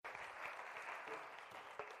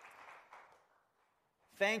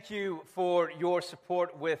Thank you for your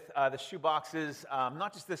support with the shoe boxes.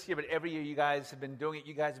 Not just this year, but every year you guys have been doing it.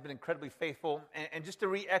 You guys have been incredibly faithful. And just to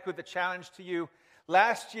re-echo the challenge to you,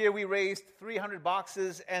 last year we raised 300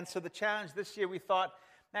 boxes. And so the challenge this year, we thought,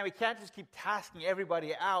 man, we can't just keep tasking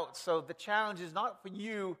everybody out. So the challenge is not for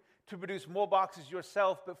you to produce more boxes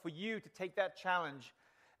yourself, but for you to take that challenge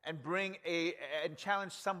and and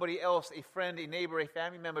challenge somebody else, a friend, a neighbor, a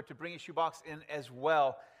family member, to bring a shoebox in as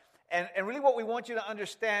well. And really what we want you to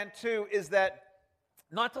understand, too, is that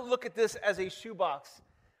not to look at this as a shoebox,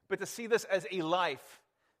 but to see this as a life,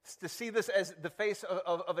 to see this as the face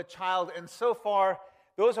of a child. And so far,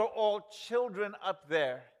 those are all children up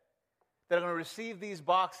there that are going to receive these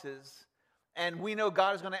boxes. And we know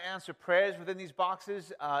God is going to answer prayers within these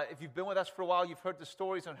boxes. If you've been with us for a while, you've heard the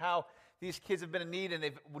stories on how these kids have been in need and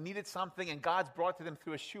they've needed something, and God's brought to them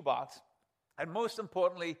through a shoebox. And most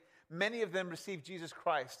importantly, many of them received Jesus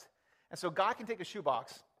Christ. And so God can take a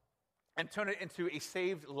shoebox and turn it into a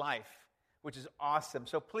saved life, which is awesome.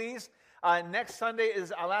 So please, next Sunday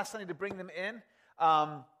is our last Sunday to bring them in.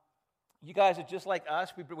 You guys are just like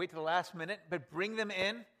us. We wait to the last minute, but bring them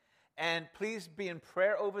in, and please be in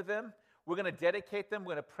prayer over them. We're going to dedicate them.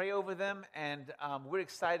 We're going to pray over them, and we're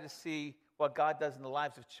excited to see what God does in the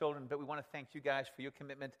lives of children. But we want to thank you guys for your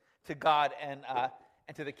commitment to God and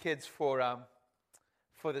to the kids for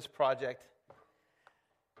this project.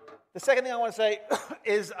 The second thing I want to say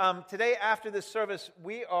is today after this service,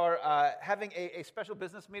 we are having a special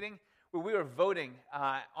business meeting where we are voting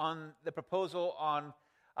on the proposal on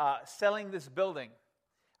selling this building.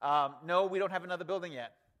 No, we don't have another building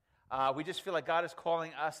yet. We just feel like God is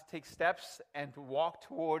calling us to take steps and to walk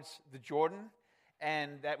towards the Jordan,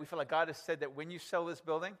 and that we feel like God has said that when you sell this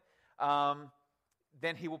building,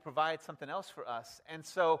 then He will provide something else for us. And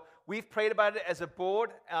so we've prayed about it as a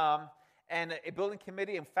board, and a building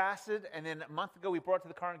committee, and fasted, and then a month ago we brought it to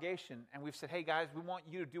the congregation, and we've said, hey guys, we want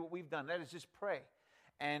you to do what we've done. That is just pray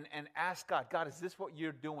and ask God, is this what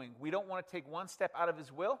you're doing? We don't want to take one step out of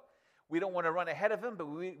His will. We don't want to run ahead of Him, but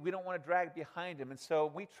we don't want to drag behind Him. And so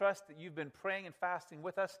we trust that you've been praying and fasting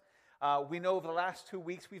with us. We know over the last 2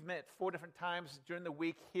 weeks we've met 4 different times during the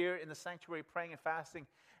week here in the sanctuary praying and fasting.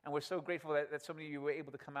 And we're so grateful that so many of you were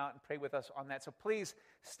able to come out and pray with us on that. So please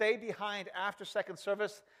stay behind after second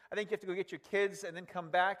service. I think you have to go get your kids and then come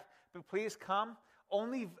back. But please come.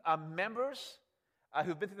 Only members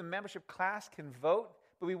who've been through the membership class can vote.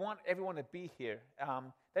 But we want everyone to be here.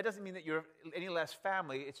 That doesn't mean that you're any less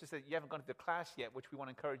family. It's just that you haven't gone through the class yet, which we want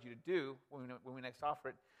to encourage you to do when we next offer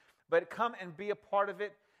it. But come and be a part of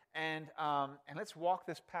it. And let's walk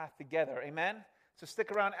this path together. Amen? So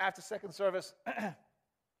stick around after second service.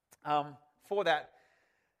 For that.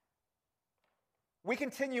 We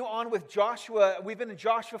continue on with Joshua. We've been in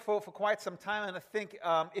Joshua for quite some time, and I think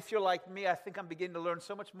if you're like me, I think I'm beginning to learn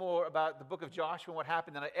so much more about the book of Joshua and what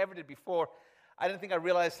happened than I ever did before. I didn't think I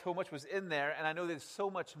realized how much was in there, and I know there's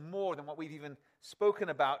so much more than what we've even spoken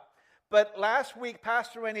about. But last week,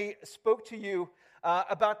 Pastor Rennie spoke to you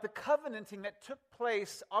about the covenanting that took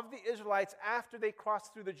place of the Israelites after they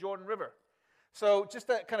crossed through the Jordan River. So just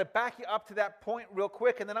to kind of back you up to that point real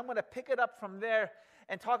quick, and then I'm going to pick it up from there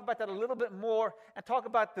and talk about that a little bit more and talk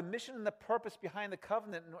about the mission and the purpose behind the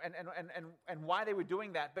covenant and why they were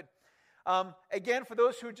doing that. But again, for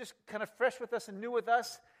those who are just kind of fresh with us and new with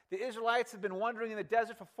us, the Israelites have been wandering in the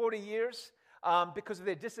desert for 40 years because of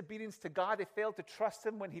their disobedience to God. They failed to trust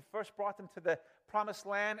Him when He first brought them to the promised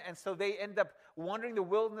land, and so they end up wandering the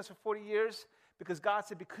wilderness for 40 years because God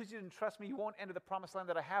said, because you didn't trust me, you won't enter the promised land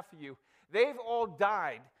that I have for you. They've all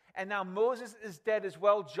died, and now Moses is dead as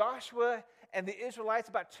well. Joshua and the Israelites,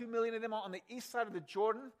 about 2 million of them, are on the east side of the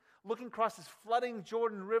Jordan, looking across this flooding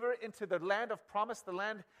Jordan River into the land of promise, the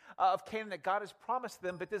land of Canaan that God has promised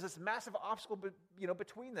them. But there's this massive obstacle,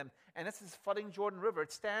 between them, and it's this flooding Jordan River.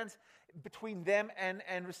 It stands between them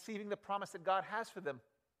and receiving the promise that God has for them,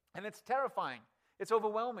 and it's terrifying. It's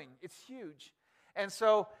overwhelming. It's huge, and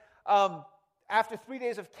so. After 3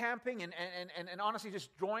 days of camping and honestly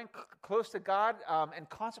just drawing close to God and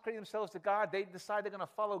consecrating themselves to God, they decide they're going to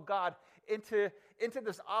follow God into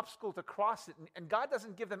this obstacle to cross it. And God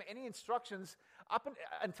doesn't give them any instructions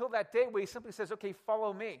until that day where He simply says, okay,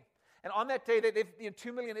 follow me. And on that day, they've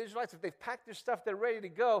 2 million Israelites, if they've packed their stuff, they're ready to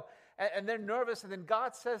go, and they're nervous. And then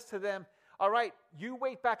God says to them, all right, you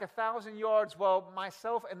wait back 1,000 yards while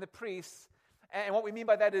myself and the priests, and what we mean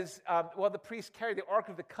by that is, the priests carry the Ark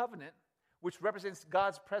of the Covenant, which represents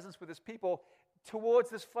God's presence with His people, towards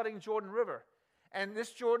this flooding Jordan River. And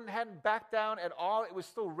this Jordan hadn't backed down at all. It was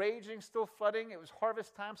still raging, still flooding. It was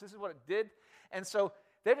harvest time, so this is what it did. And so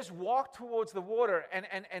they just walk towards the water,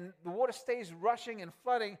 and the water stays rushing and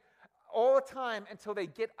flooding all the time until they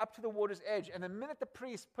get up to the water's edge. And the minute the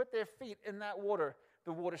priests put their feet in that water,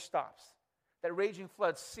 the water stops. That raging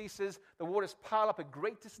flood ceases. The waters pile up a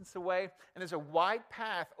great distance away, and there's a wide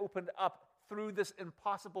path opened up through this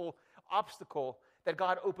impossible obstacle that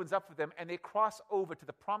God opens up for them, and they cross over to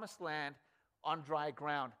the promised land on dry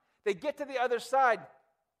ground. They get to the other side.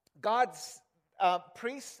 God's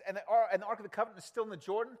priests and the Ark of the Covenant is still in the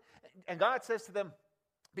Jordan, and God says to them,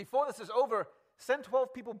 before this is over, send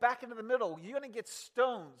 12 people back into the middle. You're going to get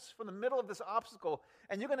stones from the middle of this obstacle,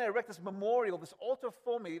 and you're going to erect this memorial, this altar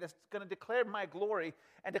for me that's going to declare my glory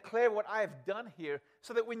and declare what I have done here,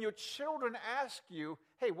 so that when your children ask you,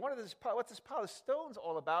 hey, what's this pile of stones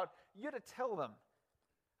all about, you're to tell them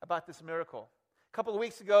about this miracle. A couple of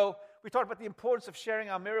weeks ago, we talked about the importance of sharing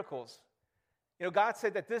our miracles. You know, God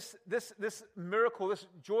said that this miracle, this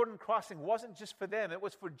Jordan crossing, wasn't just for them. It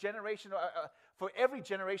was for for every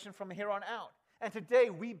generation from here on out. And today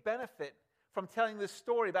we benefit from telling this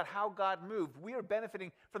story about how God moved. We are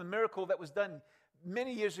benefiting from the miracle that was done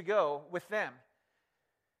many years ago with them.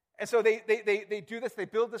 And so they do this, they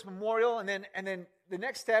build this memorial, and then the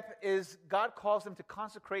next step is God calls them to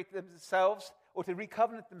consecrate themselves or to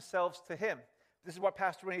recovenant themselves to Him. This is what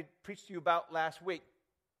Pastor Ray preached to you about last week.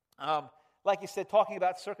 Like you said, talking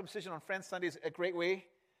about circumcision on Friends Sunday is a great way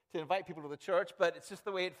to invite people to the church, but it's just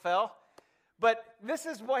the way it fell. But this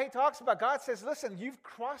is what he talks about. God says, listen, you've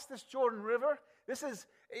crossed this Jordan River.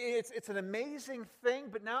 It's an amazing thing,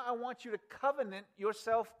 but now I want you to covenant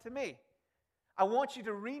yourself to me. I want you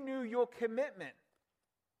to renew your commitment.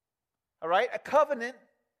 All right? A covenant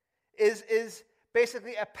is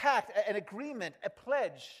basically a pact, an agreement, a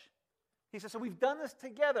pledge. He says, so we've done this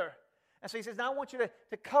together. And so he says, now I want you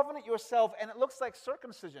to covenant yourself, and it looks like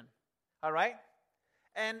circumcision. All right?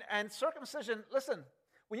 And circumcision, listen,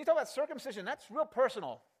 when you talk about circumcision, that's real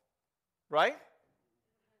personal. Right?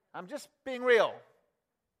 I'm just being real.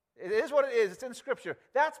 It is what it is. It's in Scripture.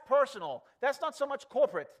 That's personal. That's not so much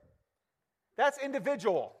corporate. That's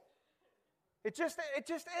individual. It just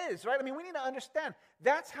is, right? I mean, we need to understand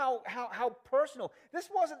that's how personal. This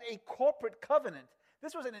wasn't a corporate covenant.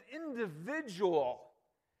 This was an individual.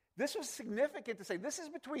 This was significant to say this is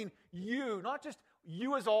between you, not just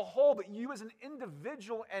you as a whole, but you as an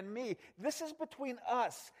individual and me. This is between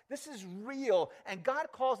us. This is real. And God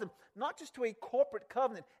calls them not just to a corporate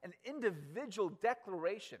covenant, an individual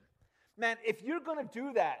declaration. Man, if you're going to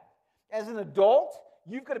do that as an adult,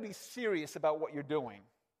 you've got to be serious about what you're doing.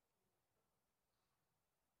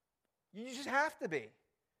 You just have to be.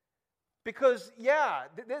 Because, yeah,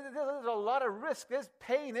 there's a lot of risk. There's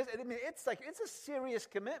pain. It's a serious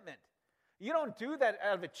commitment. You don't do that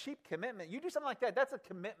out of a cheap commitment. You do something like that, that's a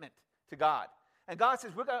commitment to God. And God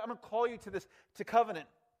says, I'm going to call you to covenant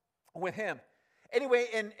with Him. Anyway,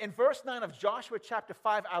 in verse 9 of Joshua chapter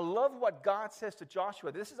 5, I love what God says to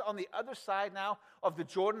Joshua. This is on the other side now of the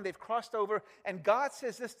Jordan. They've crossed over. And God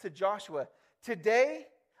says this to Joshua, today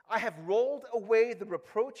I have rolled away the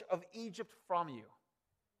reproach of Egypt from you.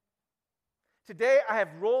 Today I have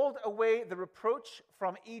rolled away the reproach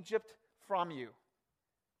from Egypt from you.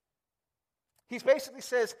 He basically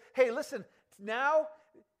says, hey, listen, now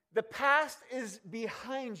the past is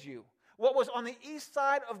behind you. What was on the east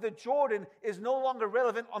side of the Jordan is no longer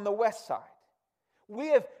relevant on the west side. We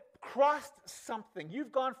have crossed something.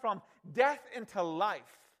 You've gone from death into life.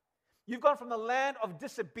 You've gone from the land of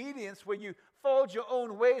disobedience where you followed your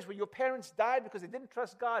own ways, where your parents died because they didn't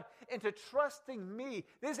trust God, into trusting me.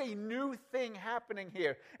 There's a new thing happening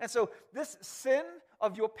here. And so this sin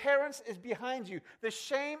of your parents is behind you. The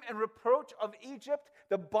shame and reproach of Egypt,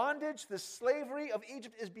 the bondage, the slavery of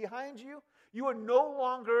Egypt is behind you. You are no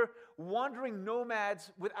longer wandering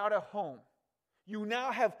nomads without a home. You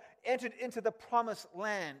now have entered into the promised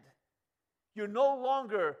land. You're no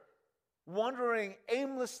longer wandering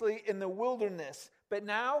aimlessly in the wilderness, but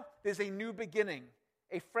now there's a new beginning,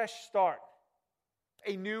 a fresh start,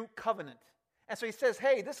 a new covenant. And so he says,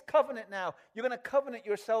 hey, this covenant now, you're going to covenant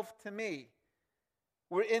yourself to me.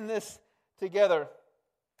 We're in this together.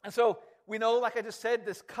 And so we know, like I just said,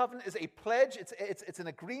 this covenant is a pledge, it's an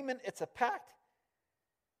agreement, it's a pact.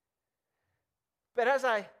 But as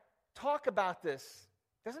I talk about this,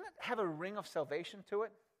 doesn't it have a ring of salvation to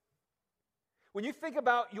it? When you think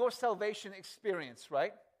about your salvation experience,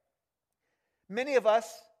 right? Many of us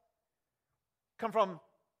come from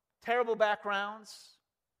terrible backgrounds,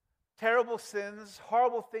 terrible sins,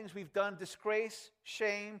 horrible things we've done, disgrace,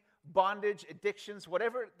 shame, bondage, addictions,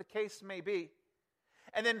 whatever the case may be.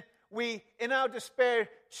 And then we, in our despair,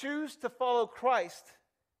 choose to follow Christ.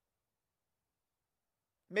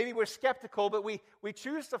 Maybe we're skeptical, but we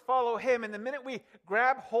choose to follow Him. And the minute we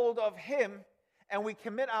grab hold of Him and we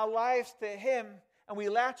commit our lives to Him, and we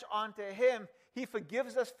latch onto Him, He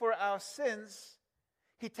forgives us for our sins.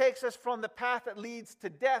 He takes us from the path that leads to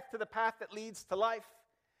death to the path that leads to life.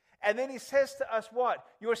 And then He says to us what?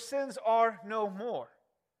 Your sins are no more.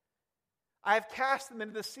 I have cast them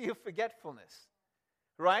into the sea of forgetfulness.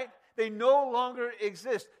 Right? They no longer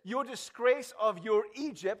exist. Your disgrace of your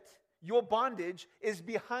Egypt, your bondage, is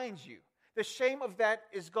behind you. The shame of that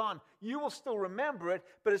is gone. You will still remember it,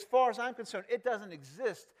 but as far as I'm concerned, it doesn't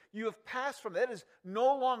exist. You have passed from it. That is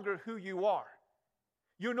no longer who you are.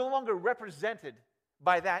 You're no longer represented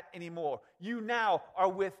by that anymore. You now are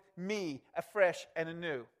with me afresh and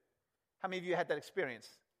anew. How many of you had that experience?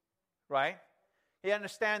 Right? You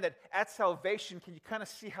understand that at salvation, can you kind of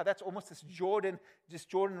see how that's almost this Jordan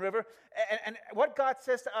River? And what God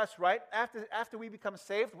says to us, right, after we become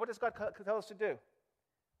saved, what does God tell us to do?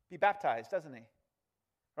 Be baptized, doesn't He?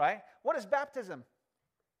 Right? What is baptism?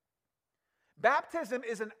 Baptism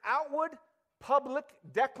is an outward public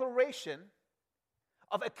declaration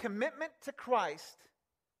of a commitment to Christ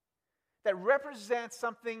that represents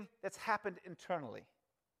something that's happened internally.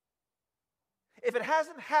 If it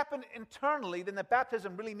hasn't happened internally, then the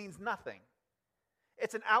baptism really means nothing.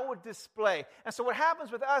 It's an outward display. And so what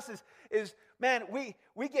happens with us is man, we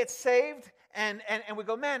get saved and we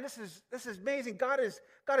go, man, this is amazing. God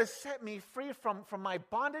has set me free from my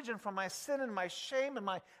bondage and from my sin and my shame and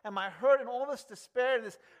my hurt and all this despair and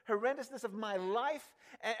this horrendousness of my life.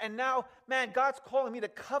 And now, man, God's calling me to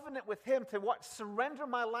covenant with Him, to what? Surrender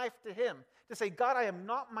my life to Him. To say, God, I am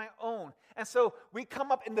not my own. And so we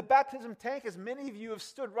come up in the baptism tank, as many of you have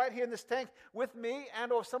stood right here in this tank with me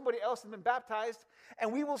and or somebody else has been baptized,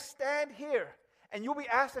 and we will stand here, and you'll be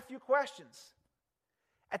asked a few questions.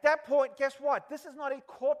 At that point, guess what? This is not a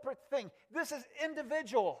corporate thing. This is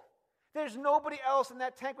individual. There's nobody else in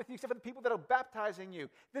that tank with you except for the people that are baptizing you.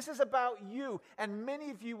 This is about you, and many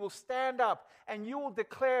of you will stand up, and you will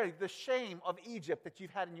declare the shame of Egypt that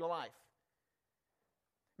you've had in your life.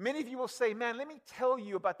 Many of you will say, man, let me tell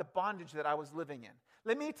you about the bondage that I was living in.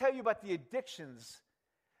 Let me tell you about the addictions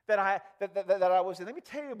that I was in. Let me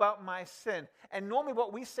tell you about my sin. And normally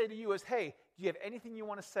what we say to you is, hey, do you have anything you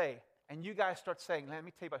want to say? And you guys start saying, let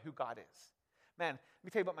me tell you about who God is. Man, let me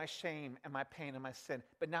tell you about my shame and my pain and my sin.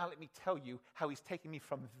 But now let me tell you how He's taken me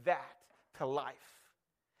from that to life.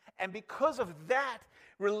 And because of that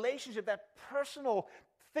relationship, that personal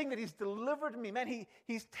thing that He's delivered me, man,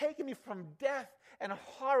 He's taken me from death and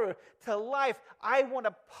horror to life. I want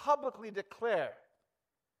to publicly declare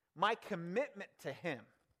my commitment to Him.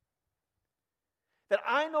 That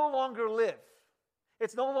I no longer live.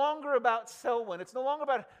 It's no longer about Selwyn. It's no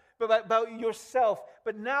longer about yourself.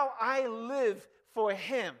 But now I live for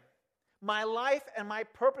Him. My life and my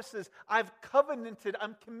purposes, I've covenanted,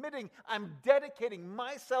 I'm committing, I'm dedicating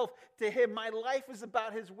myself to Him. My life is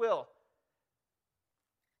about His will.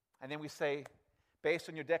 And then we say, based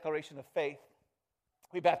on your declaration of faith,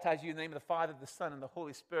 we baptize you in the name of the Father, the Son, and the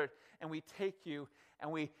Holy Spirit, and we take you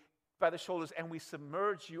and we by the shoulders and we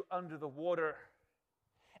submerge you under the water.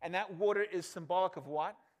 And that water is symbolic of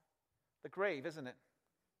what? The grave, isn't it?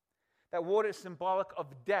 That water is symbolic of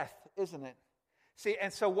death, isn't it? See,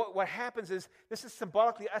 and so what happens is, this is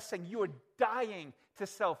symbolically us saying you are dying to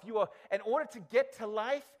self. You are, in order to get to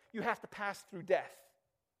life, you have to pass through death.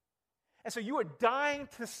 And so you are dying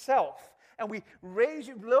to self. And we raise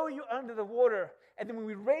you, lower you under the water. And then when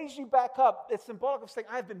we raise you back up, it's symbolic of saying,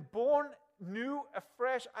 I have been born new,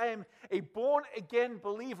 afresh. I am a born-again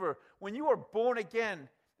believer. When you are born again,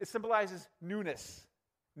 it symbolizes newness,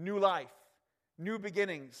 new life, new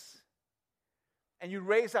beginnings. And you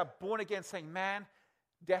raise up born again saying, man,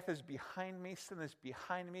 death is behind me, sin is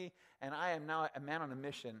behind me, and I am now a man on a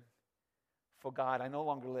mission for God. I no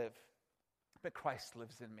longer live, but Christ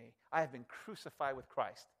lives in me. I have been crucified with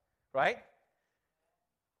Christ, right?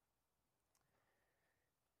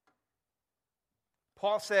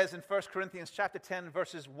 Paul says in 1 Corinthians chapter 10,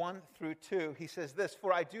 verses 1 through 2, he says this,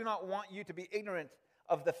 for I do not want you to be ignorant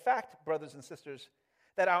of the fact, brothers and sisters,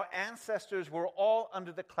 that our ancestors were all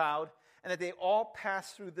under the cloud, and that they all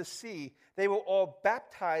passed through the sea. They were all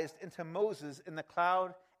baptized into Moses in the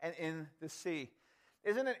cloud and in the sea.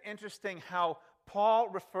 Isn't it interesting how Paul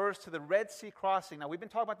refers to the Red Sea crossing? Now, we've been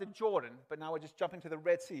talking about the Jordan, but now we're just jumping to the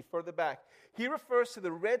Red Sea further back. He refers to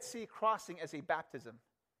the Red Sea crossing as a baptism.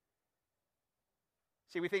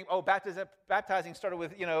 See, we think, oh, baptizing started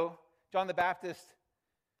with, John the Baptist.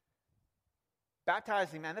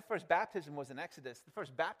 Baptizing, man, the first baptism was in Exodus. The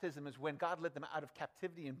first baptism is when God led them out of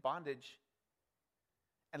captivity and bondage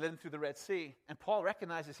and led them through the Red Sea. And Paul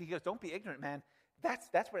recognizes, he goes, don't be ignorant, man.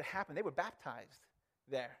 That's where it happened. They were baptized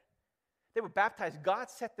there. They were baptized. God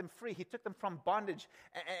set them free. He took them from bondage,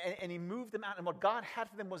 and He moved them out. And what God had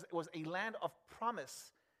for them was a land of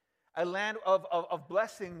promise, a land of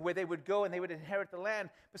blessing where they would go and they would inherit the land.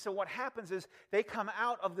 But so what happens is they come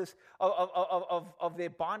out of this, of their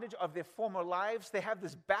bondage, of their former lives. They have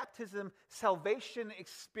this baptism, salvation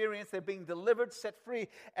experience. They're being delivered, set free,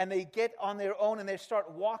 and they get on their own and they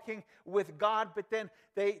start walking with God. But then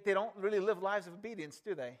they don't really live lives of obedience,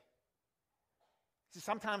 do they? See,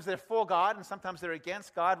 sometimes they're for God and sometimes they're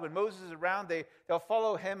against God. When Moses is around, they'll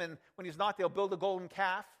follow him, and when he's not, they'll build a golden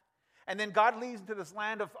calf. And then God leads them to this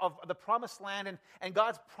land of the promised land, and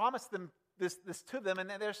God's promised them this to them, and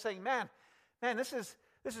then they're saying, man, this is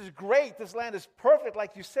great. This land is perfect,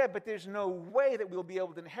 like you said, but there's no way that we'll be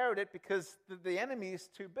able to inherit it because the enemy is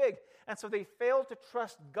too big. And so they fail to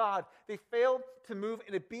trust God. They fail to move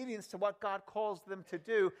in obedience to what God calls them to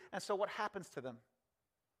do. And so what happens to them?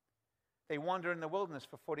 They wander in the wilderness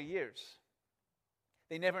for 40 years.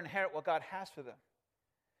 They never inherit what God has for them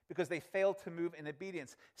because they fail to move in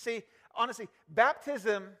obedience. See, honestly,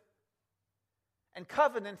 baptism and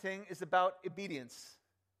covenanting is about obedience.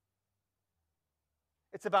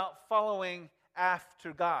 It's about following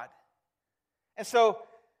after God. And so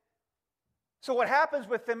what happens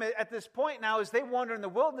with them at this point now is they wander in the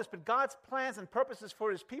wilderness, but God's plans and purposes for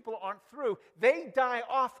His people aren't through. They die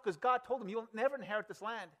off because God told them, you'll never inherit this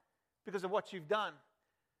land because of what you've done.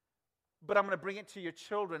 But I'm going to bring it to your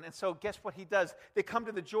children. And so guess what He does? They come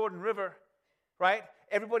to the Jordan River, right?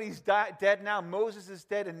 Everybody's dead now. Moses is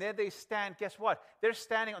dead, and there they stand. Guess what? They're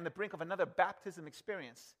standing on the brink of another baptism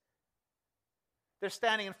experience. They're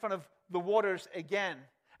standing in front of the waters again.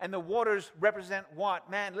 And the waters represent what?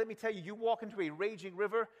 Man, let me tell you, you walk into a raging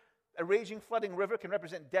river, a raging, flooding river can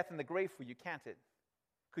represent death in the grave for you, can't it?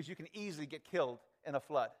 Because you can easily get killed in a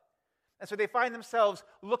flood. And so they find themselves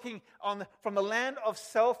looking from the land of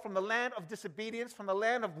self, from the land of disobedience, from the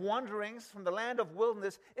land of wanderings, from the land of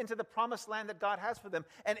wilderness into the promised land that God has for them.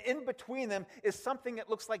 And in between them is something that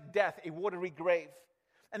looks like death, a watery grave.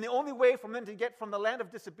 And the only way for them to get from the land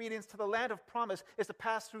of disobedience to the land of promise is to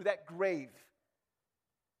pass through that grave.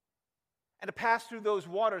 And to pass through those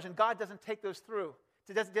waters. And God doesn't take those through.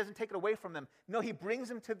 He doesn't take it away from them. No, He brings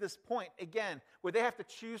them to this point again where they have to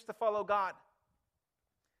choose to follow God.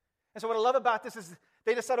 And so what I love about this is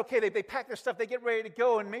they decide, okay, they pack their stuff, they get ready to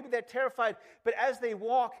go, and maybe they're terrified. But as they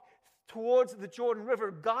walk towards the Jordan River,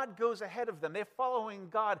 God goes ahead of them. They're following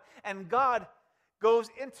God, and God goes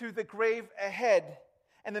into the grave ahead.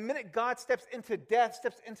 And the minute God steps into death,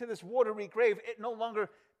 steps into this watery grave, it no longer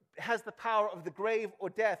has the power of the grave or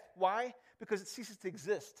death. Why? Because it ceases to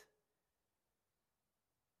exist.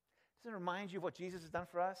 Doesn't it remind you of what Jesus has done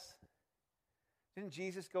for us? Didn't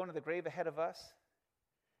Jesus go into the grave ahead of us?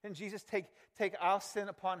 Didn't Jesus take our sin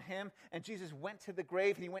upon Him? And Jesus went to the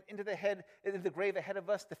grave, and He went into the grave ahead of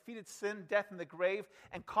us, defeated sin, death, and the grave,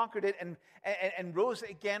 and conquered it, and rose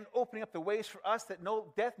again, opening up the ways for us that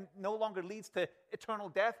death no longer leads to eternal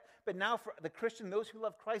death, but now for the Christian, those who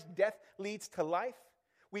love Christ, death leads to life.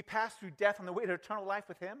 We pass through death on the way to eternal life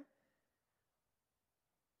with Him.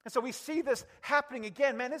 And so we see this happening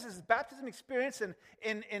again. Man, this is baptism experience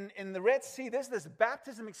in the Red Sea. There's this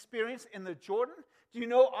baptism experience in the Jordan. Do you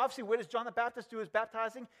know, obviously, where does John the Baptist do his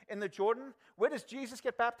baptizing? In the Jordan. Where does Jesus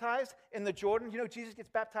get baptized? In the Jordan. You know, Jesus gets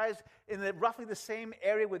baptized in roughly the same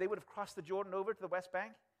area where they would have crossed the Jordan over to the West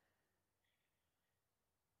Bank.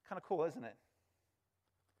 Kind of cool, isn't it?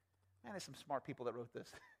 Man, there's some smart people that wrote this.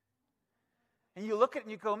 And you look at it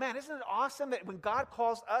and you go, man, isn't it awesome that when God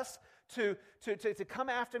calls us to come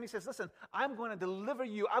after Him, He says, listen, I'm going to deliver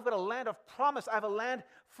you. I've got a land of promise. I have a land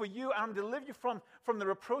for you. I'm going to deliver you from the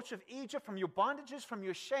reproach of Egypt, from your bondages, from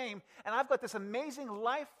your shame. And I've got this amazing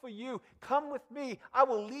life for you. Come with me. I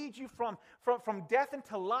will lead you from death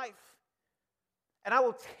into life. And I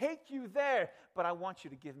will take you there. But I want you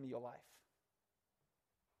to give me your life.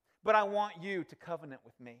 But I want you to covenant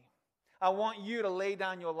with me. I want you to lay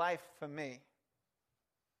down your life for me.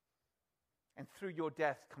 And through your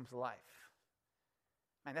death comes life.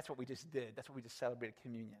 Man, that's what we just did. That's what we just celebrated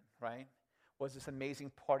communion, right? Was this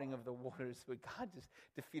amazing parting of the waters where God just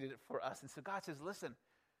defeated it for us. And so God says, listen,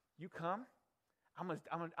 you come. I'm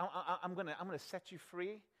gonna set you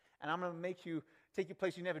free, and I'm gonna take you a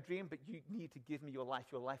place you never dreamed. But you need to give me your life.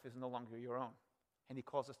 Your life is no longer your own. And He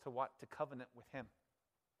calls us to what? To covenant with Him.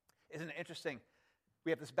 Isn't it interesting?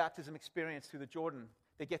 We have this baptism experience through the Jordan.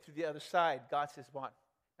 They get through the other side. God says, what?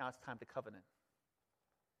 Now it's time to covenant.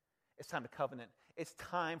 It's time to covenant. It's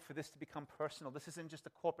time for this to become personal. This isn't just a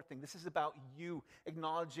corporate thing. This is about you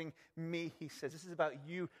acknowledging me, he says. This is about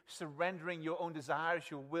you surrendering your own desires,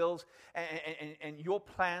 your wills, and your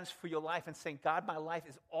plans for your life and saying, God, my life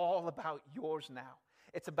is all about yours now.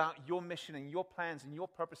 It's about your mission and your plans and your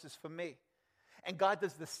purposes for me. And God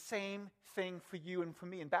does the same thing for you and for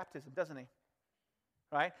me in baptism, doesn't he?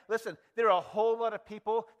 Right? Listen, there are a whole lot of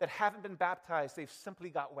people that haven't been baptized. They've simply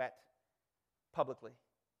got wet publicly.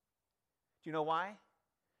 Do you know why?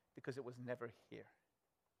 Because it was never here.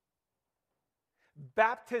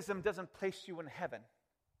 Baptism doesn't place you in heaven.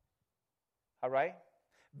 All right?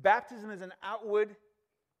 Baptism is an outward,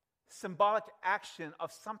 symbolic action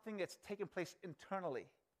of something that's taken place internally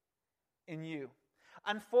in you.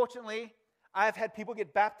 Unfortunately, I've had people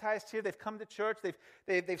get baptized here. They've come to church.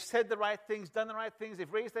 They've said the right things, done the right things.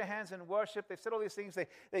 They've raised their hands in worship. They've said all these things.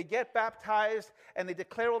 They get baptized, and they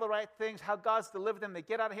declare all the right things, how God's delivered them. They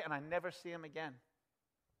get out of here, and I never see them again.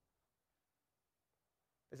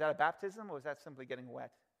 Is that a baptism, or is that simply getting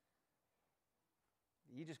wet?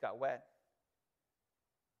 You just got wet.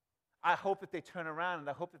 I hope that they turn around, and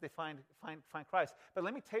I hope that they find Christ. But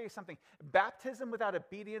let me tell you something. Baptism without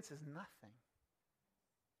obedience is nothing.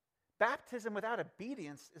 Baptism without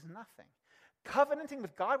obedience is nothing. Covenanting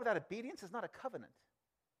with God without obedience is not a covenant.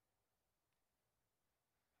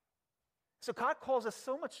 So God calls us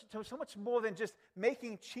so much more than just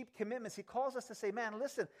making cheap commitments. He calls us to say, man,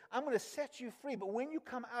 listen, I'm going to set you free, but when you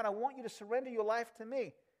come out, I want you to surrender your life to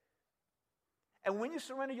me. And when you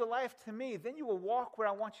surrender your life to me, then you will walk where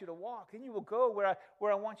I want you to walk. Then you will go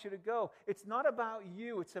where I want you to go. It's not about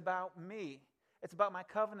you, it's about me. It's about my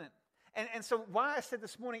covenant. And so why I said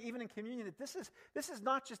this morning, even in communion, that this is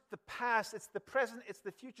not just the past, it's the present, it's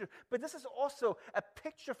the future, but this is also a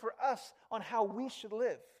picture for us on how we should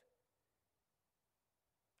live.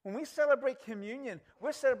 When we celebrate communion,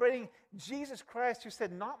 we're celebrating Jesus Christ, who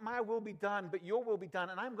said, not my will be done, but your will be done,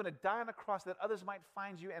 and I'm going to die on a cross that others might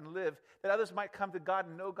find you and live, that others might come to God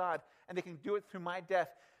and know God, and they can do it through my death.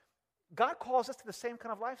 God calls us to the same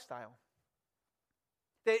kind of lifestyle.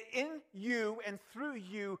 That in you and through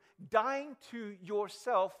you, dying to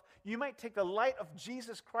yourself, you might take the light of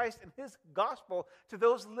Jesus Christ and his gospel to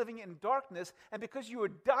those living in darkness. And because you are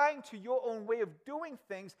dying to your own way of doing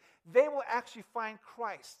things, they will actually find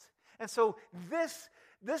Christ. And so this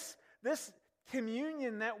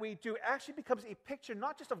communion that we do actually becomes a picture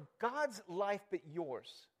not just of God's life, but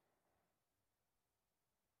yours.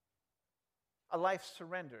 A life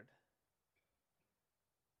surrendered.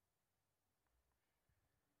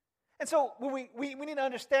 And so we need to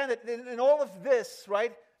understand that in all of this,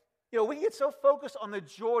 right, we get so focused on the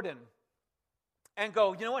Jordan and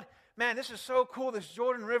go, you know what, man, this is so cool, this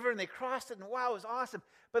Jordan River, and they crossed it, and wow, it was awesome.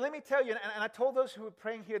 But let me tell you, and I told those who were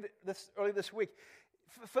praying here early this week,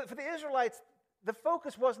 for the Israelites, the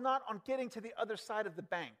focus was not on getting to the other side of the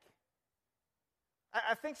bank.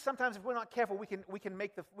 I think sometimes if we're not careful, we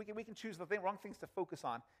can choose the wrong things to focus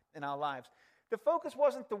on in our lives. The focus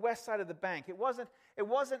wasn't the west side of the bank. It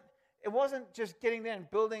wasn't just getting there and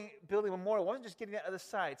building a memorial. It wasn't just getting the other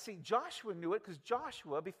side. See, Joshua knew it because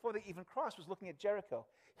Joshua, before they even crossed, was looking at Jericho.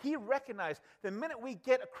 He recognized the minute we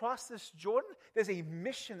get across this Jordan, there's a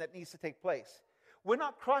mission that needs to take place. We're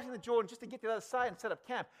not crossing the Jordan just to get to the other side and set up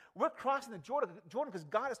camp. We're crossing the Jordan because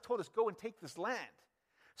God has told us, go and take this land.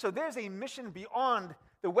 So there's a mission beyond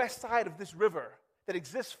the west side of this river that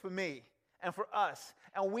exists for me and for us.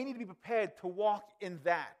 And we need to be prepared to walk in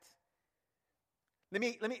that. Let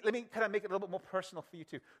me kind of make it a little bit more personal for you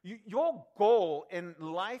too. Your goal in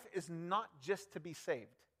life is not just to be saved.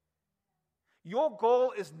 Your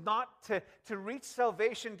goal is not to reach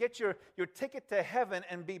salvation, get your ticket to heaven,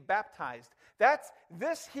 and be baptized.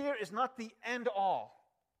 This here is not the end all.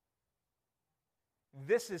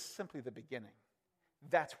 This is simply the beginning.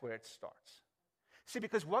 That's where it starts. See,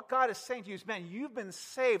 because what God is saying to you is, man, you've been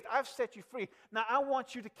saved. I've set you free. Now I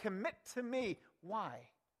want you to commit to me. Why?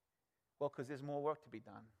 Well, because there's more work to be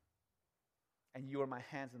done. And you are my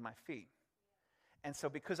hands and my feet. And so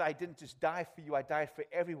because I didn't just die for you, I died for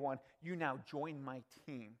everyone, you now join my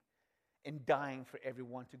team in dying for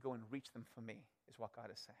everyone to go and reach them for me, is what God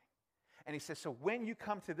is saying. And he says, so when you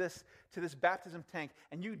come to this baptism tank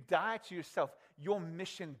and you die to yourself, your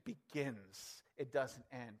mission begins. It doesn't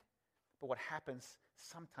end. But what happens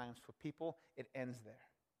sometimes for people, it ends there.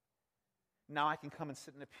 Now I can come and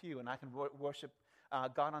sit in a pew and I can worship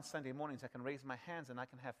God on Sunday mornings. I can raise my hands and I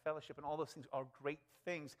can have fellowship, and all those things are great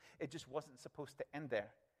things. It just wasn't supposed to end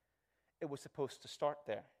there. It was supposed to start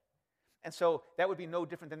there. And so that would be no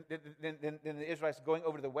different than the Israelites going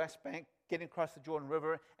over to the west bank, getting across the Jordan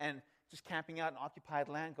River, and just camping out in occupied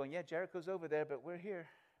land, going, yeah, Jericho's over there, but we're here.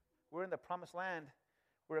 We're in the promised land.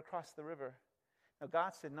 We're across the river. Now,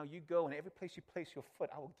 God said, no, you go, and every place you place your foot,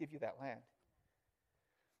 I will give you that land.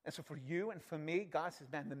 And so for you and for me, God says,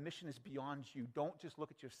 man, the mission is beyond you. Don't just look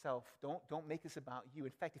at yourself. Don't make this about you.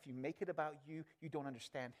 In fact, if you make it about you, you don't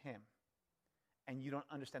understand him. And you don't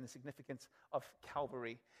understand the significance of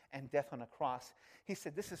Calvary and death on a cross. He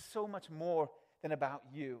said, this is so much more than about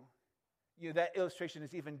you. That illustration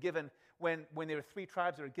is even given when there are 3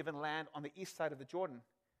 tribes that are given land on the east side of the Jordan.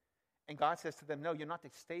 And God says to them, no, you're not to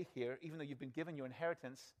stay here, even though you've been given your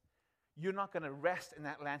inheritance. You're not going to rest in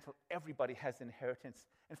that land until everybody has the inheritance.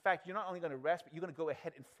 In fact, you're not only going to rest, but you're going to go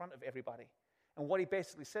ahead in front of everybody. And what he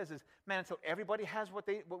basically says is, man, until everybody has what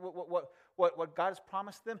God has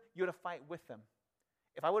promised them, you're to fight with them.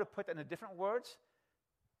 If I would have put that in different words,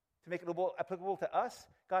 to make it a little more applicable to us,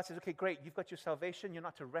 God says, okay, great, you've got your salvation. You're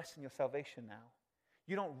not to rest in your salvation now.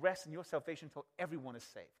 You don't rest in your salvation until everyone is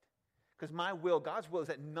saved. Because my will, God's will, is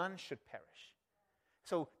that none should perish.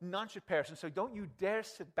 So none should perish. And so don't you dare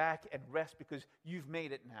sit back and rest because you've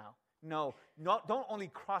made it now. No, don't only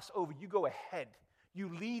cross over. You go ahead.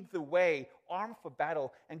 You lead the way, armed for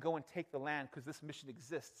battle, and go and take the land because this mission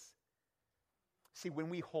exists. See, when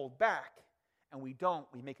we hold back and we don't,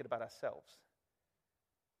 we make it about ourselves.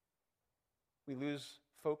 We lose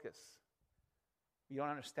focus. We don't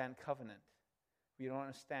understand covenant. We don't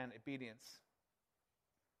understand obedience.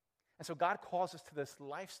 And so God calls us to this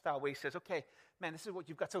lifestyle where he says, okay, man, this is what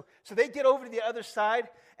you've got. So they get over to the other side,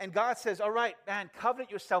 and God says, all right, man, covenant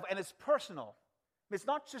yourself, and it's personal. It's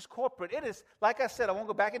not just corporate. It is, like I said, I won't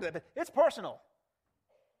go back into that, but it's personal.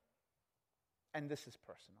 And this is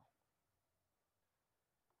personal.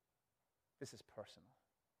 This is personal.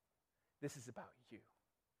 This is about you.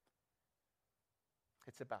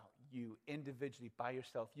 It's about you individually by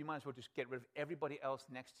yourself. You might as well just get rid of everybody else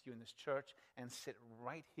next to you in this church and sit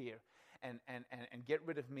right here and get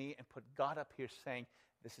rid of me and put God up here saying,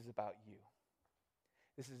 this is about you.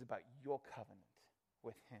 This is about your covenant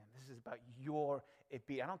with him. This is about your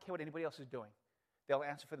I don't care what anybody else is doing. They'll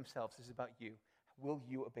answer for themselves. This is about you. Will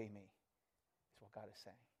you obey me? Is what God is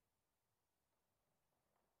saying.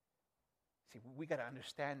 See, we got to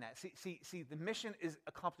understand that. See, the mission is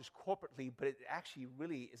accomplished corporately, but it actually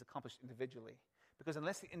really is accomplished individually. Because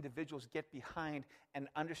unless the individuals get behind and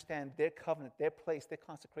understand their covenant, their place, their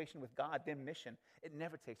consecration with God, their mission, it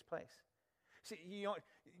never takes place. See,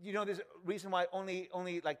 you know, there's a reason why only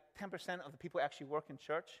like 10% of the people actually work in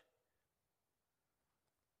church.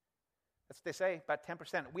 That's what they say, about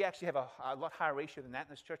 10%. We actually have a lot higher ratio than that in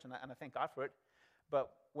this church, and I thank God for it. But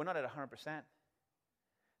we're not at 100%.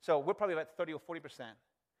 So we're probably about 30 or 40%.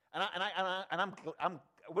 And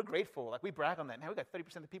we're grateful. Like, we brag on that. Now we've got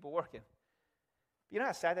 30% of the people working. You know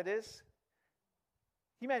how sad that is?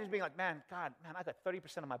 Can you imagine being like, man, I got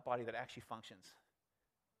 30% of my body that actually functions.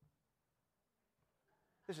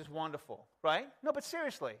 This is wonderful, right? No, but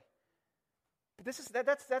seriously. But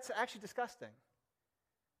that's actually disgusting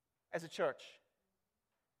as a church.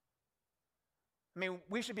 I mean,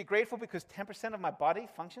 we should be grateful because 10% of my body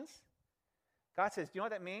functions. God says, do you know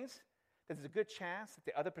what that means? That there's a good chance that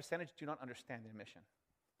the other percentage do not understand their mission.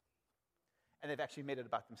 And they've actually made it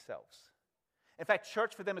about themselves. In fact,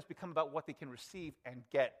 church for them has become about what they can receive and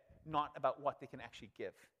get, not about what they can actually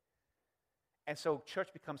give. And so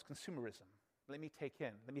church becomes consumerism. Let me take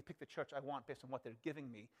in. Let me pick the church I want based on what they're giving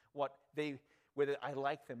me, whether I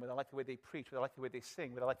like them, whether I like the way they preach, whether I like the way they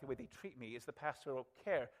sing, whether I like the way they treat me. Is the pastoral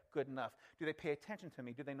care good enough? Do they pay attention to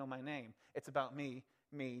me? Do they know my name? It's about me,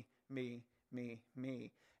 me, me, me,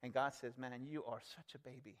 me. And God says, man, you are such a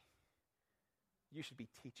baby. You should be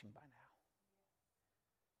teaching by now.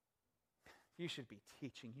 You should be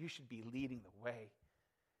teaching. You should be leading the way.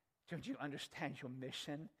 Don't you understand your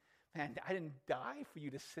mission? Man, I didn't die for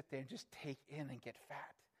you to sit there and just take in and get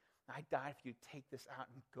fat. I died for you to take this out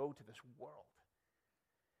and go to this world.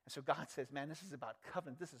 And so God says, man, this is about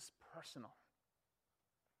covenant. This is personal.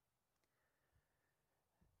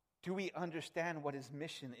 Do we understand what his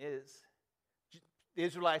mission is? The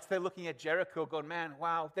Israelites, they're looking at Jericho going, man,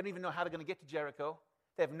 wow, they don't even know how they're going to get to Jericho.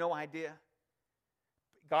 They have no idea.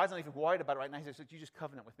 God's not even worried about it right now. He says, you just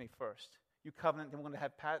covenant with me first. You covenant, then we're going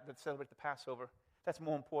to celebrate the Passover. That's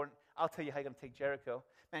more important. I'll tell you how you're going to take Jericho.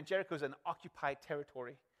 Man, Jericho is an occupied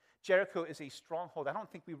territory. Jericho is a stronghold. I don't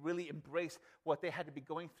think we really embrace what they had to be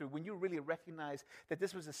going through. When you really recognize that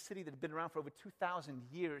this was a city that had been around for over 2,000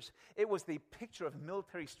 years, it was the picture of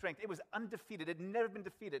military strength. It was undefeated. It had never been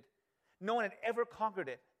defeated. No one had ever conquered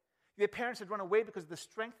it. Their parents had run away because of the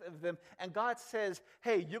strength of them. And God says,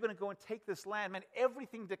 hey, you're going to go and take this land. Man,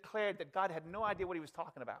 everything declared that God had no idea what he was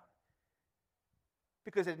talking about.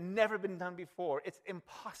 Because it had never been done before. It's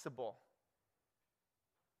impossible.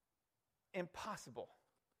 impossible.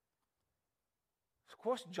 Of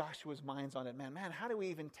course, Joshua's mind's on it. Man, how do we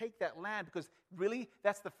even take that land? Because really,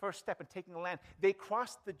 that's the first step in taking the land. They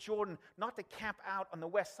crossed the Jordan not to camp out on the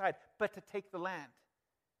west side, but to take the land.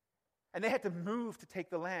 And they had to move to take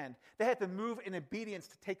the land. They had to move in obedience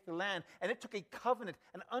to take the land. And it took a covenant,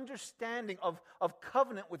 an understanding of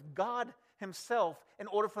covenant with God himself in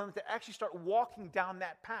order for them to actually start walking down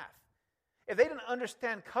that path. If they didn't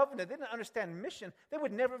understand covenant, they didn't understand mission, they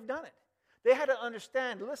would never have done it. They had to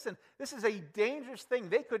understand, listen, this is a dangerous thing.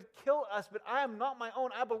 They could kill us, but I am not my own.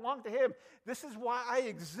 I belong to him. This is why I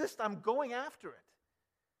exist. I'm going after it.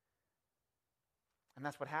 And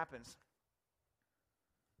that's what happens.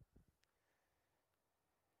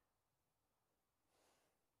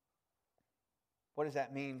 What does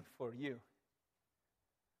that mean for you?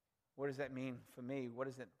 What does that mean for me? What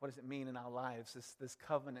does it mean in our lives, this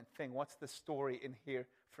covenant thing? What's the story in here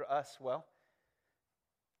for us? Well,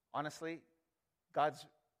 honestly,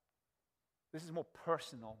 this is more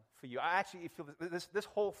personal for you. I actually feel this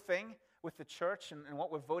whole thing with the church and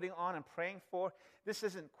what we're voting on and praying for, this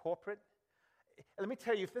isn't corporate. Let me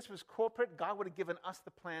tell you, if this was corporate, God would have given us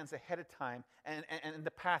the plans ahead of time and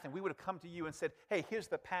the path, and we would have come to you and said, hey, here's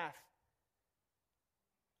the path.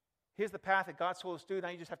 Here's the path that God told us to do, now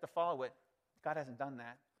you just have to follow it. God hasn't done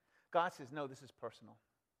that. God says, no, this is personal.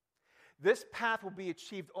 This path will be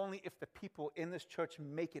achieved only if the people in this church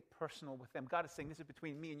make it personal with them. God is saying, this is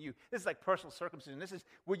between me and you. This is like personal circumcision. This is,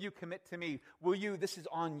 will you commit to me? This is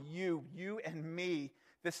on you and me.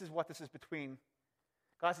 This is what this is between.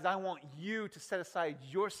 God says, I want you to set aside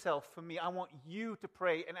yourself for me. I want you to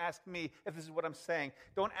pray and ask me if this is what I'm saying.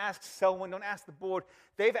 Don't ask Selwyn, don't ask the board.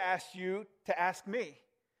 They've asked you to ask me.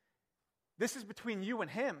 This is between you and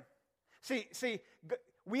him. See,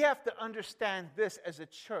 we have to understand this as a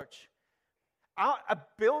church. A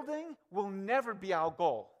building will never be our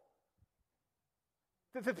goal.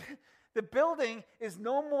 The building is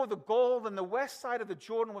no more the goal than the west side of the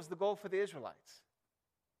Jordan was the goal for the Israelites.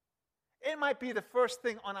 It might be the first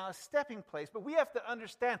thing on our stepping place, but we have to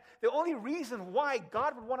understand the only reason why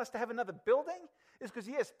God would want us to have another building is because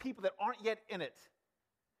he has people that aren't yet in it,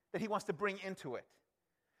 that he wants to bring into it.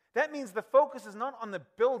 That means the focus is not on the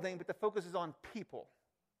building, but the focus is on people.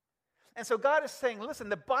 And so God is saying, listen,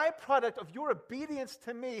 the byproduct of your obedience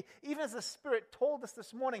to me, even as the Spirit told us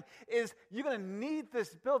this morning, is you're going to need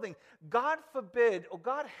this building. God forbid, or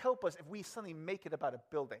God help us if we suddenly make it about a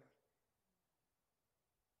building.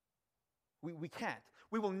 We can't.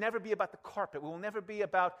 We will never be about the carpet. We will never be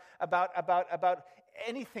about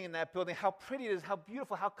anything in that building. How pretty it is, how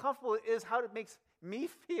beautiful, how comfortable it is, how it makes me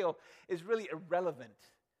feel is really irrelevant.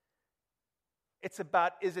 It's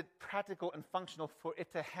about, is it practical and functional for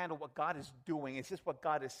it to handle what God is doing? Is this what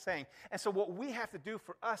God is saying? And so what we have to do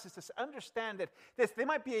for us is to understand that there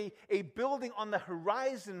might be a building on the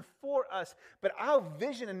horizon for us, but our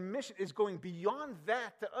vision and mission is going beyond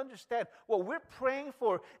that to understand what we're praying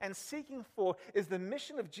for and seeking for is the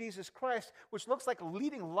mission of Jesus Christ, which looks like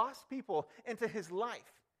leading lost people into his life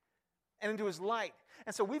and into his light.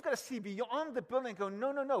 And so we've got to see beyond the building and go,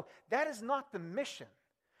 no, that is not the mission.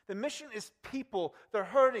 The mission is people, the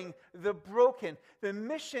hurting, the broken. The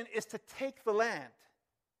mission is to take the land,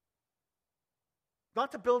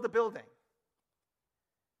 not to build a building.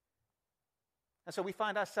 And so we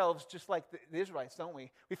find ourselves just like the Israelites, don't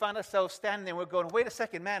we? We find ourselves standing there and we're going, wait a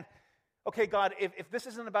second, man. Okay, God, if this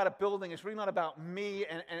isn't about a building, it's really not about me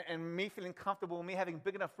and me feeling comfortable, me having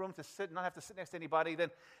big enough room to sit and not have to sit next to anybody,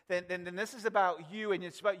 then this is about you and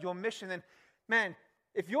it's about your mission. Then, man,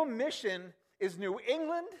 if your mission is New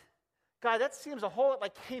England, God, that seems a whole lot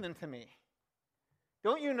like Canaan to me.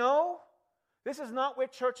 Don't you know? This is not where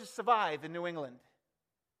churches survive in New England.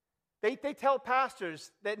 They tell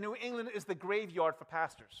pastors that New England is the graveyard for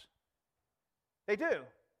pastors. They do.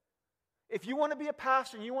 If you want to be a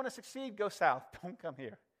pastor and you want to succeed, go south. Don't come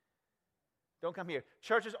here. Don't come here.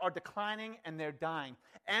 Churches are declining and they're dying.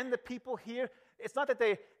 And the people here, it's not that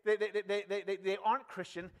they aren't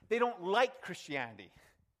Christian. They don't like Christianity.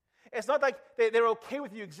 It's not like they're okay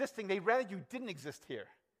with you existing. They'd rather you didn't exist here.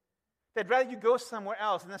 They'd rather you go somewhere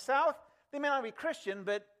else. In the South, they may not be Christian,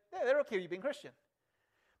 but they're okay with you being Christian.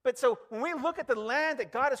 But so when we look at the land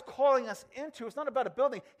that God is calling us into, it's not about a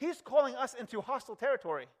building. He's calling us into hostile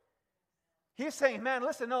territory. He's saying, man,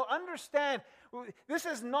 listen, no, understand, this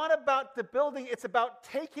is not about the building. It's about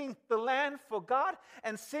taking the land for God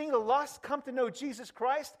and seeing the lost come to know Jesus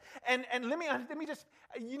Christ. And let me just,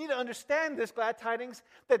 you need to understand this, Glad Tidings,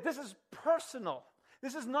 that this is personal.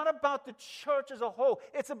 This is not about the church as a whole.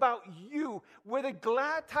 It's about you. Where the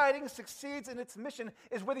Glad Tidings succeeds in its mission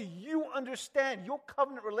is whether you understand your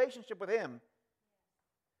covenant relationship with him.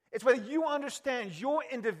 It's whether you understand your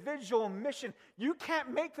individual mission. You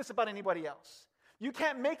can't make this about anybody else. You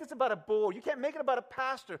can't make this about a board. You can't make it about a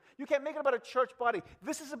pastor. You can't make it about a church body.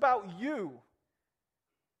 This is about you.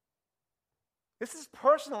 This is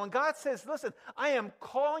personal. And God says, listen, I am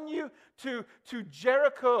calling you to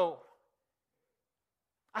Jericho.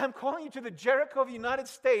 I am calling you to the Jericho of the United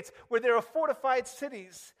States, where there are fortified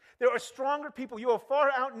cities. There are stronger people. You are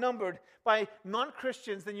far outnumbered by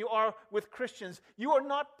non-Christians than you are with Christians. You are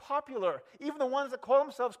not popular. Even the ones that call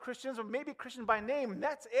themselves Christians, or maybe Christian by name,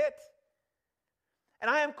 that's it. And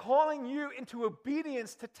I am calling you into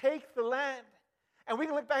obedience to take the land. And we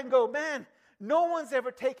can look back and go, man, no one's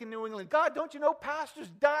ever taken New England. God, don't you know pastors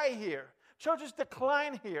die here? Churches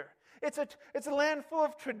decline here. It's a land full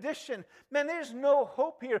of tradition. Man, there's no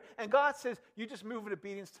hope here. And God says, you just move in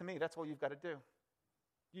obedience to me. That's all you've got to do.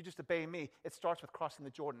 You just obey me. It starts with crossing the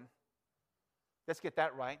Jordan. Let's get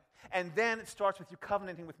that right. And then it starts with you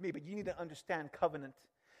covenanting with me. But you need to understand covenant.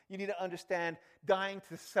 You need to understand dying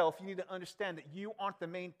to self. You need to understand that you aren't the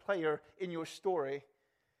main player in your story.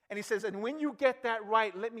 And he says, and when you get that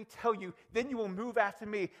right, let me tell you, then you will move after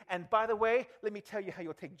me. And by the way, let me tell you how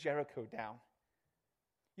you'll take Jericho down.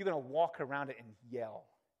 You're going to walk around it and yell.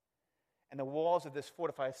 And the walls of this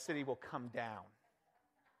fortified city will come down.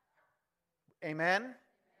 Amen?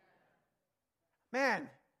 Man,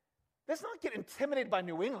 let's not get intimidated by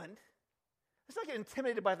New England. Let's not get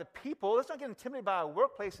intimidated by the people. Let's not get intimidated by our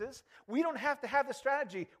workplaces. We don't have to have the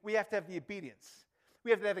strategy. We have to have the obedience.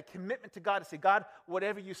 We have to have a commitment to God to say, God,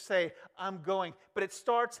 whatever you say, I'm going. But it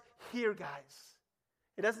starts here, guys.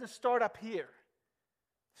 It doesn't start up here.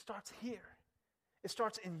 It starts here. It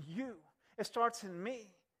starts in you. It starts in me.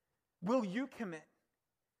 Will you commit?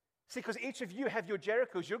 See, because each of you have your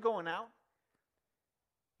Jerichos. You're going out.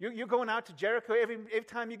 You're going out to Jericho every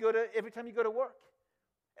time you go to work.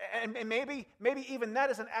 And maybe even that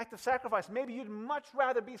is an act of sacrifice. Maybe you'd much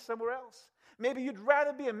rather be somewhere else. Maybe you'd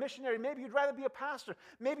rather be a missionary. Maybe you'd rather be a pastor.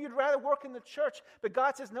 Maybe you'd rather work in the church. But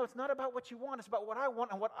God says, no, it's not about what you want. It's about what I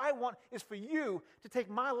want. And what I want is for you to take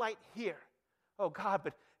my light here. Oh, God,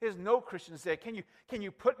 but there's no Christians there. Can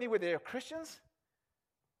you put me where there are Christians?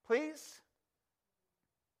 Please?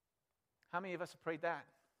 How many of us have prayed that?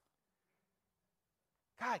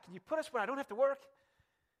 God, can you put us where I don't have to work?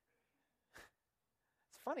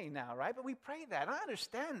 It's funny now, right? But we pray that. And I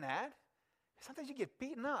understand that. Sometimes you get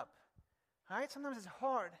beaten up. All right? Sometimes it's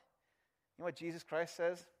hard. You know what Jesus Christ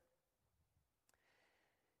says?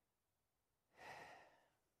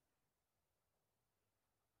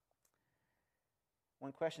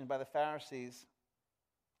 When questioned by the Pharisees,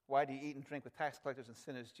 why do you eat and drink with tax collectors and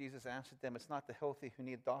sinners? Jesus answered them, it's not the healthy who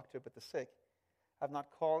need a doctor, but the sick. I've not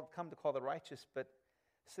come to call the righteous, but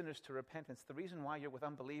sinners to repentance. The reason why you're with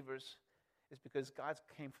unbelievers is because God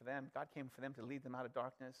came for them. God came for them to lead them out of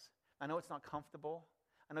darkness. I know it's not comfortable.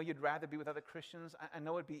 I know you'd rather be with other Christians. I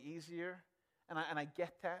know it'd be easier. And I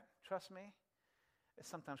get that. Trust me.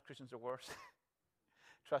 Sometimes Christians are worse.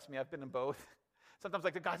 Trust me, I've been in both. Sometimes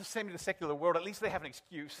like, God, just send me to the secular world. At least they have an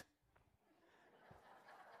excuse.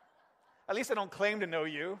 At least they don't claim to know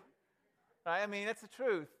you. Right? I mean, that's the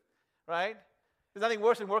truth. Right? There's nothing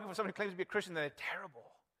worse than working for somebody who claims to be a Christian than they're terrible.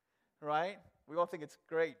 Right? We all think it's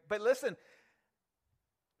great. But listen,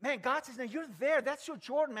 man, God says, now you're there. That's your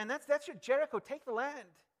Jordan, man. That's your Jericho. Take the land.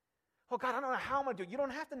 Oh, God, I don't know how I'm going to do it. You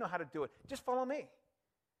don't have to know how to do it. Just follow me.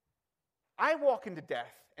 I walk into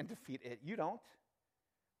death and defeat it. You don't.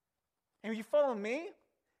 And if you follow me,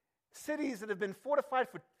 cities that have been fortified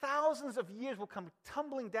for thousands of years will come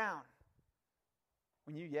tumbling down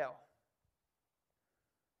when you yell.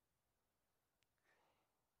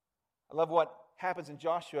 I love what happens in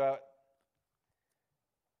Joshua.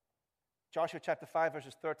 Joshua chapter 5,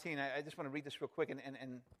 verses 13. I just want to read this real quick,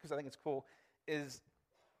 and because I think it's cool, is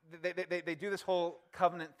they do this whole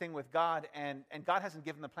covenant thing with God, and God hasn't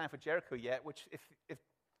given the plan for Jericho yet, which if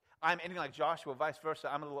I'm anything like Joshua, vice versa,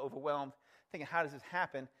 I'm a little overwhelmed, thinking, how does this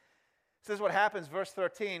happen? So this is what happens, verse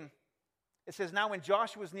 13. It says, now when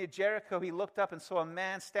Joshua was near Jericho, he looked up and saw a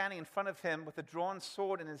man standing in front of him with a drawn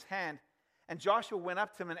sword in his hand. And Joshua went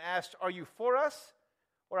up to him and asked, are you for us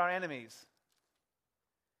or our enemies?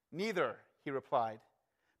 Neither, he replied.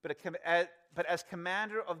 But as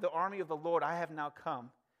commander of the army of the Lord, I have now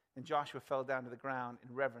come. And Joshua fell down to the ground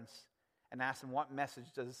in reverence and asked him, what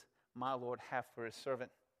message does my Lord have for his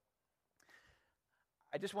servant?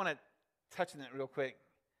 I just want to touch on that real quick.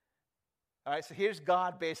 All right, so here's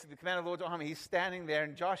God, basically, the commander of the Lord's army. He's standing there,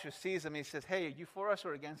 and Joshua sees him. And he says, hey, are you for us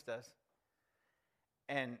or against us?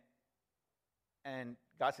 And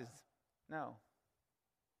God says, no.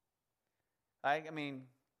 I mean,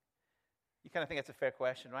 you kind of think that's a fair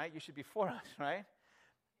question, right? You should be for us, right?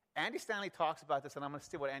 Andy Stanley talks about this, and I'm going to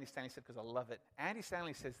steal what Andy Stanley said because I love it. Andy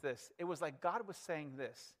Stanley says this. It was like God was saying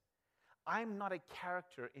this. I'm not a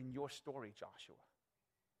character in your story, Joshua.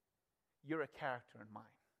 You're a character in mine.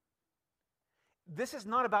 This is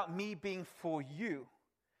not about me being for you.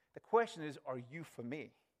 The question is, are you for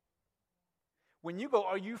me? When you go,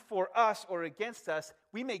 are you for us or against us,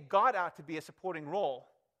 we make God out to be a supporting role.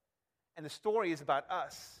 And the story is about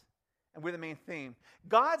us. And we're the main theme.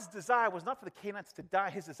 God's desire was not for the Canaanites to die.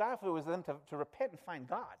 His desire for it was them to repent and find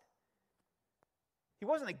God. He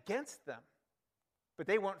wasn't against them, but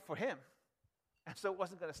they weren't for him. And so it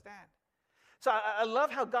wasn't going to stand. So I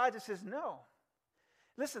love how God just says, no.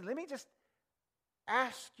 Listen, let me just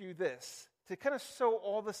ask you this, to kind of sew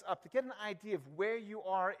all this up, to get an idea of where you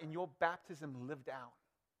are in your baptism lived out.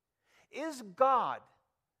 Is God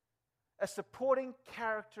a supporting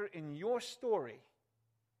character in your story,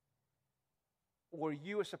 or are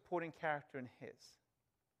you a supporting character in his?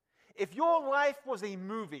 If your life was a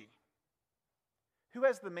movie, who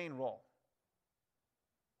has the main role?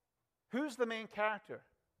 Who's the main character?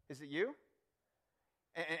 Is it you?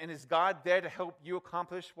 And is God there to help you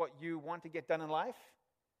accomplish what you want to get done in life?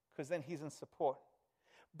 Because then he's in support.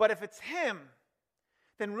 But if it's him,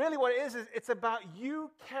 then really what it is it's about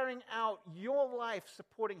you carrying out your life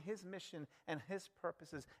supporting his mission and his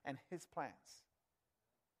purposes and his plans.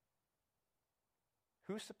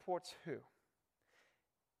 Who supports who?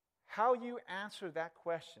 How you answer that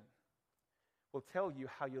question will tell you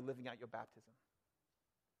how you're living out your baptism.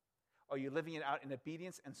 Are you living it out in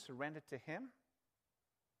obedience and surrender to him?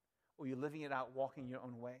 Or are you living it out walking your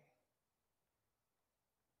own way?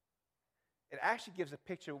 It actually gives a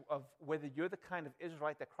picture of whether you're the kind of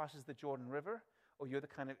Israelite that crosses the Jordan River or you're the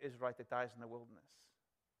kind of Israelite that dies in the wilderness.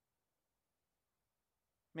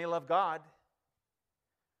 You may love God,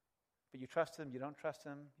 but you trust him, you don't trust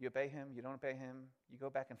him, you obey him, you don't obey him, you go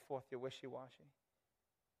back and forth, you're wishy-washy.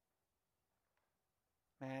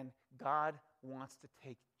 Man, God wants to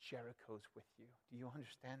take Jerichos with you. Do you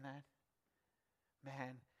understand that?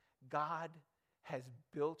 Man, God has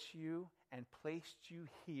built you and placed you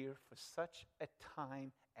here for such a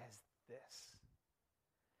time as this.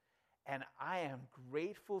 And I am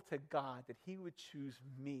grateful to God that he would choose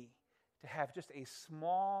me to have just a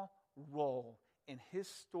small role in his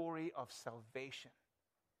story of salvation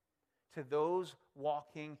to those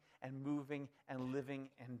walking and moving and living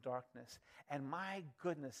in darkness. And my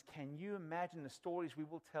goodness, can you imagine the stories we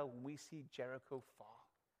will tell when we see Jericho fall?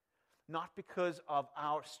 Not because of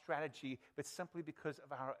our strategy, but simply because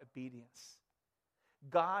of our obedience.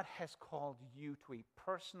 God has called you to a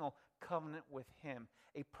personal covenant with him,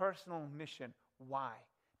 a personal mission. Why?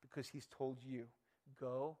 Because he's told you,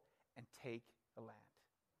 go and take the land.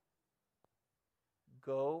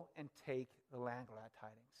 Go and take the land, glad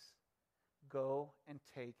tidings. Go and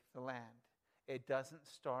take the land. It doesn't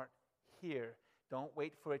start here. Don't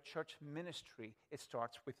wait for a church ministry. It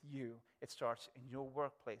starts with you. It starts in your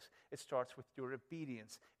workplace. It starts with your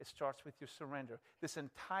obedience. It starts with your surrender. This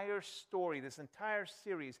entire story, this entire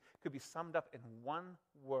series could be summed up in one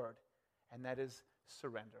word, and that is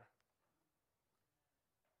surrender.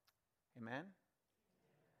 Amen?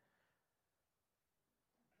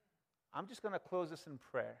 I'm just going to close this in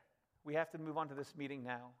prayer. We have to move on to this meeting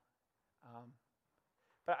now.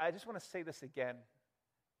 But I just want to say this again.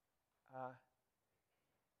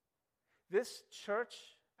 This church,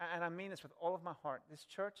 and I mean this with all of my heart, this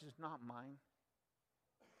church is not mine.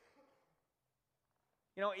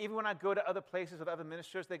 You know, even when I go to other places with other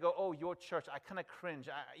ministers, they go, oh, your church. I kind of cringe.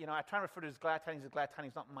 I try to refer to it as Glad Tidings. Glad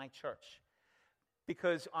Tidings is not my church.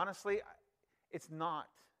 Because honestly, it's not.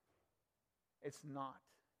 It's not.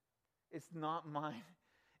 It's not mine.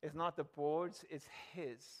 It's not the board's. It's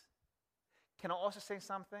his. Can I also say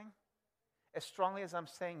something? As strongly as I'm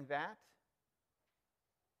saying that,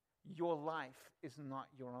 your life is not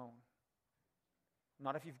your own.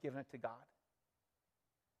 Not if you've given it to God.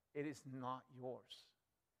 It is not yours.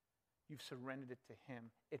 You've surrendered it to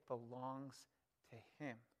him. It belongs to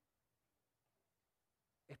him.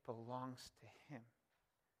 It belongs to him.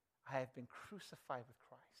 I have been crucified with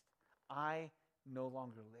Christ. I no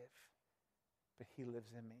longer live, but he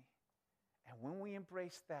lives in me. And when we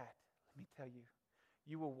embrace that, let me tell you,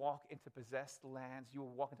 you will walk into possessed lands. You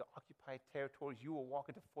will walk into occupied territories. You will walk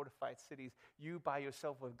into fortified cities. You by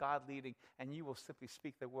yourself with God leading, and you will simply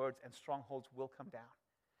speak the words, and strongholds will come down.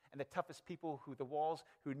 And the toughest people, the walls,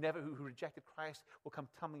 who rejected Christ, will come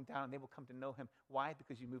tumbling down, and they will come to know him. Why?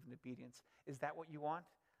 Because you move in obedience. Is that what you want?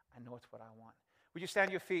 I know it's what I want. Would you stand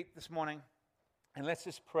to your feet this morning, and let's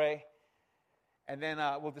just pray. And then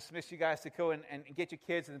we'll dismiss you guys to go and get your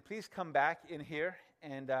kids. And please come back in here.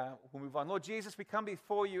 and we'll move on. Lord Jesus, we come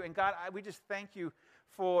before you, and God, we just thank you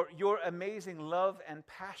for your amazing love and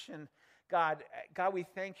passion. God, we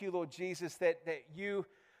thank you, Lord Jesus, that you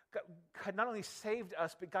God, not only saved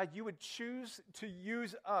us, but God, you would choose to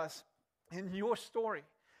use us in your story.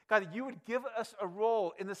 God, that you would give us a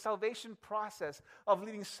role in the salvation process of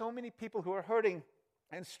leading so many people who are hurting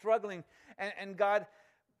and struggling, and God,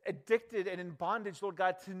 addicted and in bondage, Lord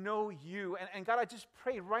God, to know you. And God, I just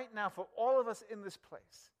pray right now for all of us in this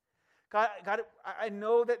place. God, I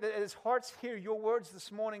know that as hearts hear your words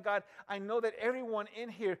this morning, God, I know that everyone in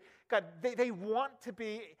here, God, they want to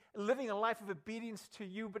be living a life of obedience to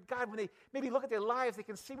you. But God, when they maybe look at their lives, they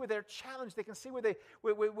can see where they're challenged. They can see where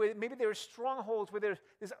maybe there are strongholds, where there's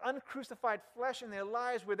this uncrucified flesh in their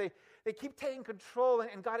lives, where they keep taking control,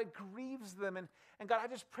 and God, it grieves them. And God, I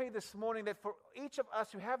just pray this morning that for each of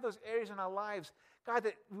us who have those areas in our lives, God,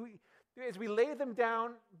 that as we lay them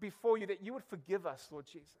down before you, that you would forgive us, Lord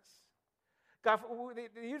Jesus. God,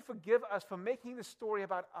 that you'd forgive us for making the story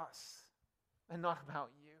about us and not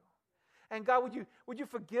about you. And God, would you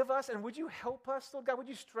forgive us, and would you help us, Lord God? Would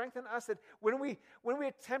you strengthen us that when we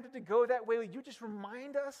attempted to go that way, would you just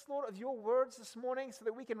remind us, Lord, of your words this morning so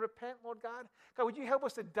that we can repent, Lord God? God, would you help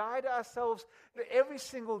us to die to ourselves every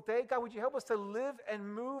single day? God, would you help us to live and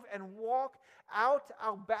move and walk out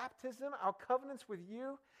our baptism, our covenants with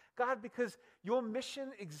you? God, because your mission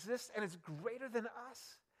exists and it's greater than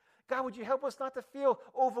us. God, would you help us not to feel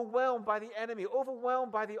overwhelmed by the enemy,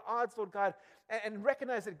 overwhelmed by the odds, Lord God, and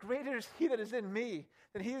recognize that greater is he that is in me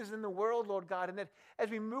than he is in the world, Lord God, and that as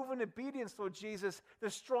we move in obedience, Lord Jesus, the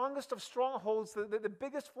strongest of strongholds, the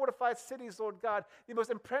biggest fortified cities, Lord God, the most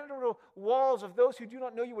impenetrable walls of those who do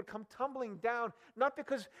not know you would come tumbling down, not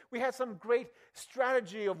because we had some great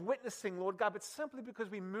strategy of witnessing, Lord God, but simply because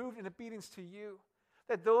we moved in obedience to you.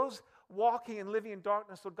 That those walking and living in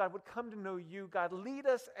darkness, Lord God, would come to know you. God, lead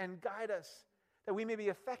us and guide us, that we may be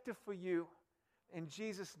effective for you. In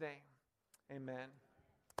Jesus' name, amen.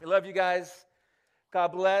 We love you guys. God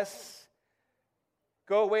bless.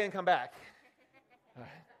 Go away and come back. All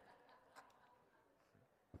right.